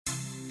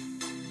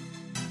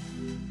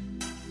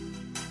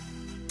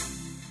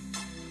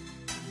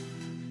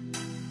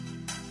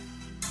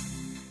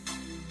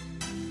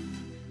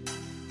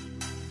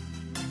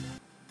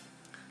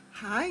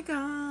Hi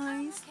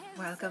guys,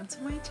 welcome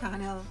to my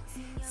channel.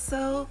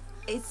 So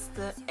it's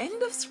the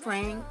end of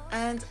spring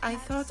and I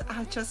thought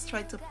I'll just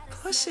try to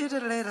push it a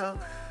little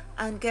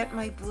and get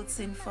my boots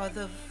in for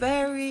the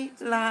very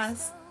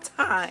last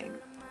time.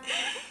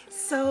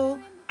 So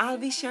I'll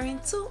be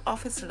sharing two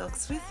office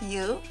looks with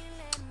you.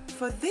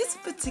 For this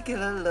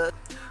particular look,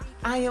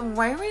 I am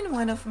wearing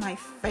one of my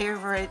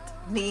favorite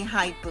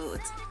knee-high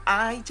boots.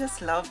 I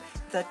just love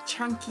the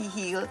chunky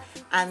heel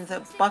and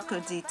the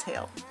buckle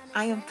detail.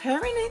 I am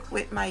pairing it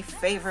with my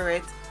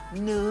favorite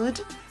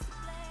nude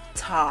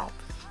top.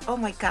 Oh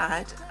my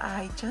god,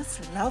 I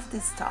just love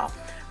this top.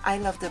 I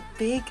love the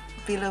big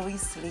billowy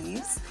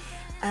sleeves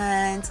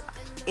and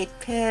it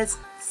pairs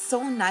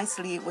so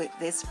nicely with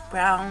this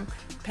brown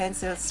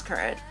pencil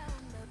skirt.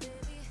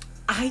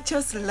 I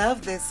just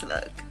love this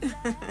look.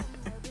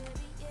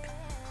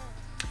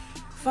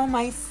 For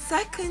my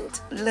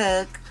second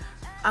look,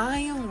 I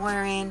am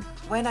wearing,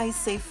 when I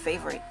say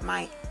favorite,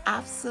 my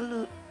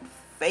absolute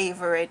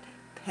favorite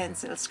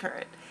pencil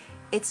skirt.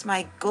 It's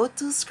my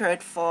go-to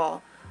skirt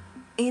for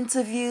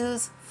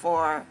interviews,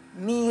 for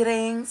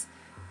meetings,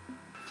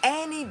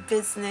 any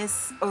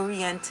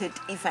business-oriented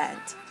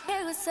event.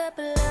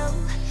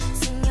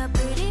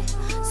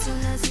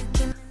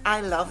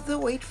 I love the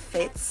way it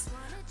fits.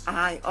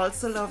 I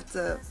also love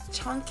the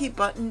chunky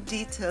button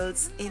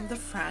details in the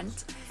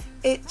front.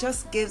 It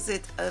just gives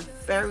it a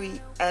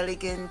very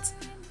elegant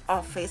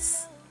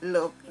office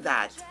look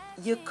that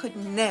you could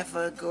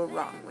never go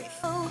wrong with.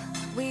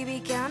 We be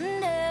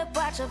counting up,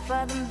 watch out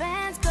for them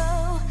bands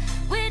go.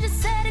 We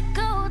just said it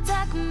go,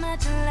 talking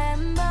about your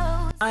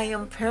Lambo. I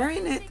am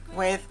pairing it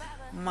with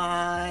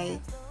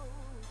my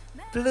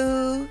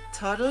blue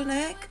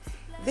turtleneck.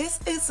 This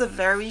is a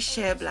very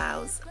sheer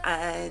blouse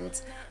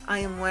and I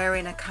am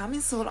wearing a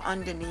camisole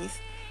underneath.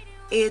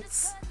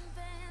 It's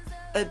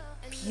a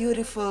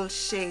beautiful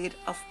shade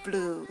of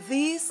blue.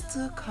 These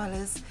two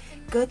colors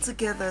go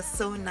together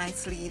so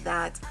nicely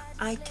that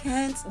I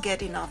can't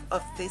get enough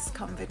of this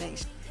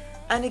combination.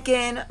 And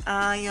again,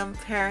 I am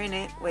pairing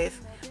it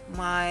with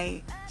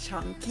my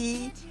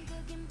chunky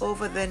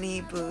over the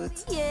knee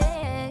boots.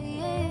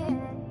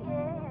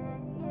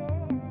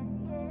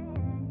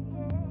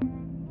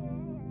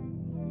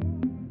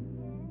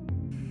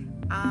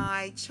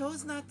 I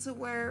chose not to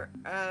wear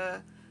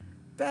a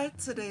belt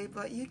today,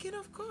 but you can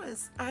of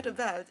course add a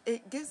belt.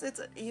 It gives it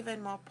an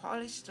even more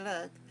polished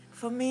look.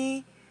 For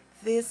me,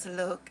 this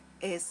look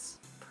is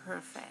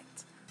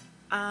perfect.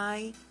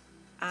 I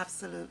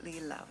absolutely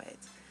love it.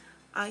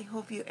 I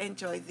hope you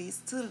enjoy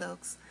these two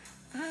looks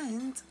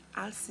and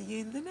I'll see you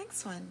in the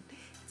next one.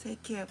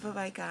 Take care. Bye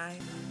bye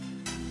guys.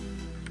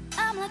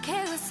 I'm like,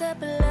 hey, what's up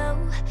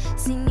below?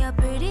 Seen you're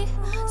pretty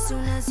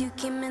soon as you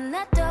came in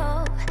that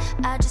door.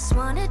 I just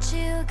wanted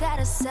you, got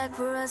a sec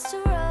for us to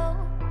roll.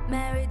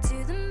 Married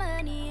to the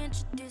money,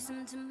 introduce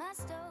him to my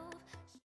stove.